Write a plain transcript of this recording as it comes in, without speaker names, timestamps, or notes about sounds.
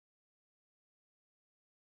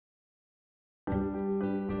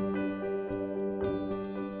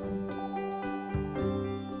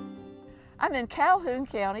I'm in Calhoun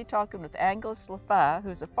County talking with Angus Lafaye,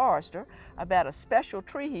 who's a forester, about a special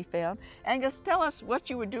tree he found. Angus, tell us what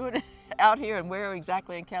you were doing out here and where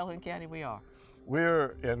exactly in Calhoun County we are.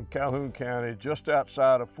 We're in Calhoun County, just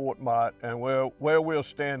outside of Fort Motte, and where we're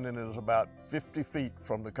standing is about 50 feet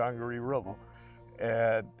from the Congaree River.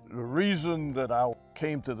 And the reason that I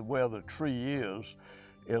came to where the tree is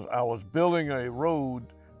I was building a road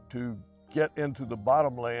to get into the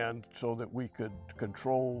bottomland so that we could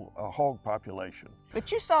control a hog population. But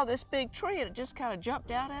you saw this big tree and it just kind of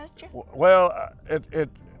jumped out at you? Well,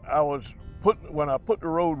 when I put the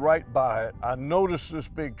road right by it, I noticed this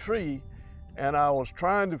big tree, and I was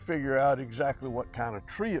trying to figure out exactly what kind of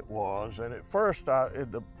tree it was. And at first,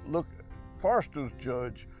 foresters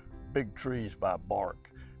judge big trees by bark.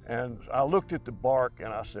 And I looked at the bark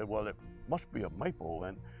and I said, well, it must be a maple.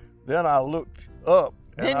 And then I looked up.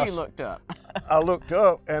 Then you looked up. I looked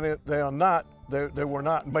up, and they were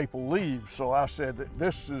not maple leaves. So I said that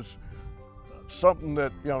this is something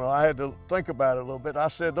that, I had to think about it a little bit. I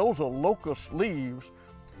said, those are locust leaves,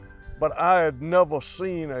 but I had never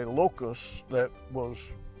seen a locust that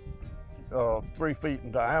was 3 feet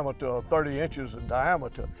in diameter, or 30 inches in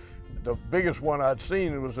diameter. The biggest one I'd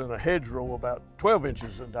seen was in a hedgerow about 12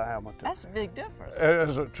 inches in diameter. That's a big difference.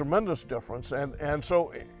 It's a tremendous difference. And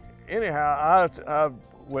so anyhow,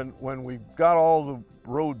 when we got all the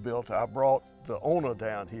road built, I brought the owner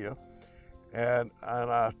down here, and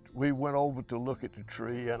we went over to look at the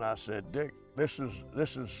tree, and I said, Dick, this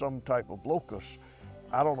is some type of locust.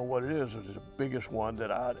 I don't know what it is. It's the biggest one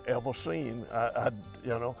that I'd ever seen.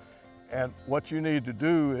 And what you need to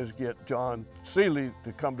do is get John Cely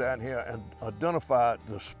to come down here and identify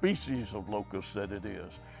the species of locust that it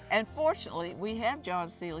is. And fortunately, we have John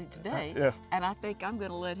Cely today, yeah. And I think I'm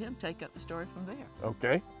going to let him take up the story from there.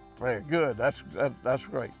 Okay, very good. That's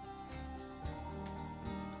great.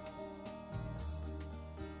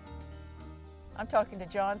 I'm talking to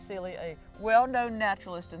John Cely, a well-known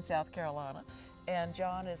naturalist in South Carolina. And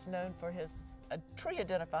John is known for his tree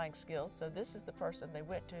identifying skills, so this is the person they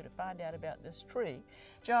went to find out about this tree.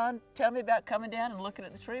 John, tell me about coming down and looking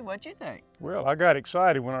at the tree. What'd you think? Well, I got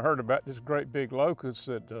excited when I heard about this great big locust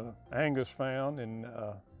that Angus found in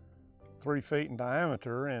 3 feet in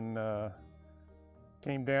diameter, and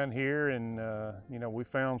came down here, and we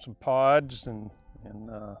found some pods, and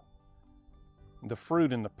the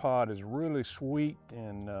fruit in the pod is really sweet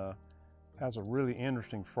and has a really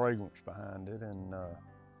interesting fragrance behind it, and the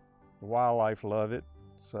wildlife love it.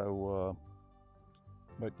 So,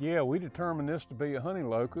 but yeah, we determined this to be a honey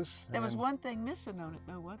locust. There was one thing missing on it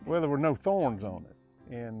though, wasn't there? Well, there were no thorns on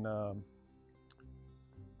it. And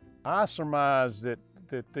I surmise that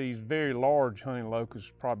these very large honey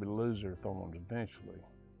locusts probably lose their thorns eventually.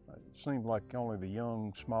 It seems like only the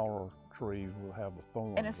young, smaller trees will have a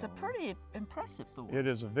thorn. And it's a pretty impressive thorn. It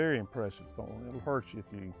is a very impressive thorn. It'll hurt you if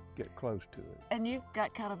you get close to it. And you've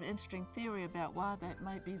got kind of an interesting theory about why that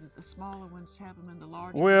might be, that the smaller ones have them and the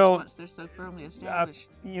larger ones once they're so firmly established.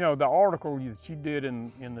 The article that you did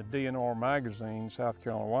in the DNR magazine, South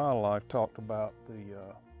Carolina Wildlife, talked about the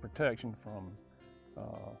protection from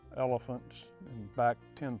elephants back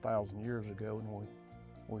 10,000 years ago, when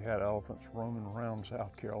we had elephants roaming around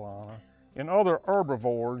South Carolina, and other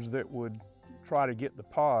herbivores that would try to get the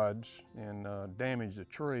pods and damage the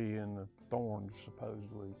tree, and the thorns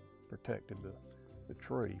supposedly protected the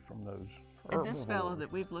tree from those herbivores. And this fellow that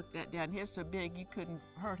we've looked at down here is so big you couldn't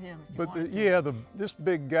hurt him if you wanted to. This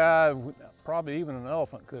big guy, probably even an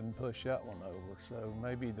elephant couldn't push that one over, so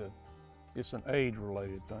maybe it's an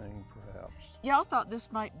age-related thing, perhaps. Y'all thought this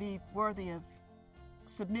might be worthy of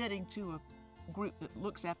submitting to a group that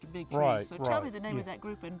looks after big trees. Right, so tell me the name of that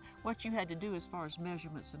group and what you had to do as far as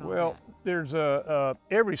measurements and all that. Well, there's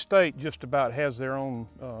every state just about has their own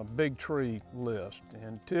big tree list,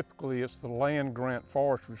 and typically it's the land grant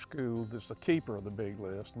forestry school that's the keeper of the big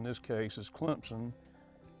list. In this case, it's Clemson.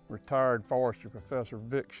 Retired forestry professor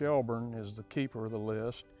Vic Shelburne is the keeper of the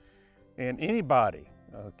list, and anybody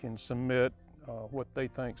can submit what they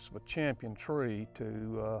think is a champion tree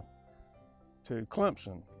to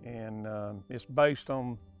Clemson, and it's based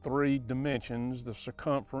on 3 dimensions: the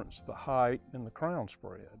circumference, the height, and the crown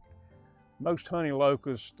spread. Most honey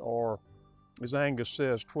locusts are, as Angus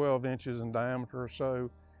says, 12 inches in diameter or so,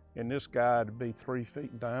 and this guy to be 3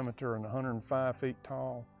 feet in diameter and 105 feet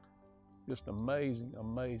tall. Just amazing,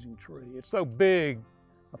 amazing tree. It's so big,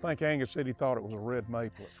 I think Angus said he thought it was a red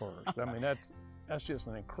maple at first. I mean, that's just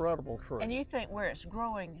an incredible tree. And you think where it's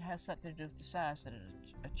growing has something to do with the size that it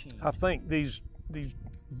achieves? I think these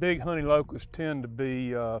big honey locusts tend to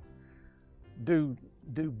be do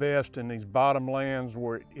do best in these bottomlands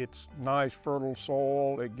where it's nice fertile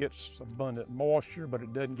soil, it gets abundant moisture, but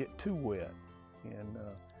it doesn't get too wet. And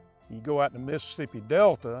you go out in the Mississippi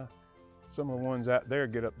Delta, some of the ones out there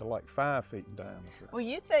get up to like 5 feet in diameter. Well,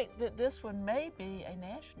 you think that this one may be a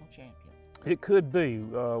national champion? It could be.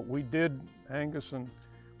 We did, Angus, and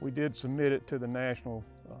we did submit it to the national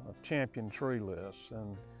champion tree list,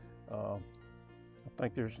 and I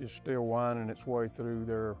think it's still winding its way through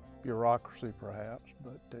their bureaucracy perhaps,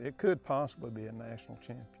 but it could possibly be a national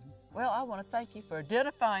champion. Well, I want to thank you for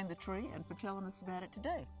identifying the tree and for telling us about it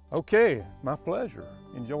today. Okay, my pleasure.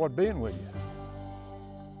 Enjoyed being with you.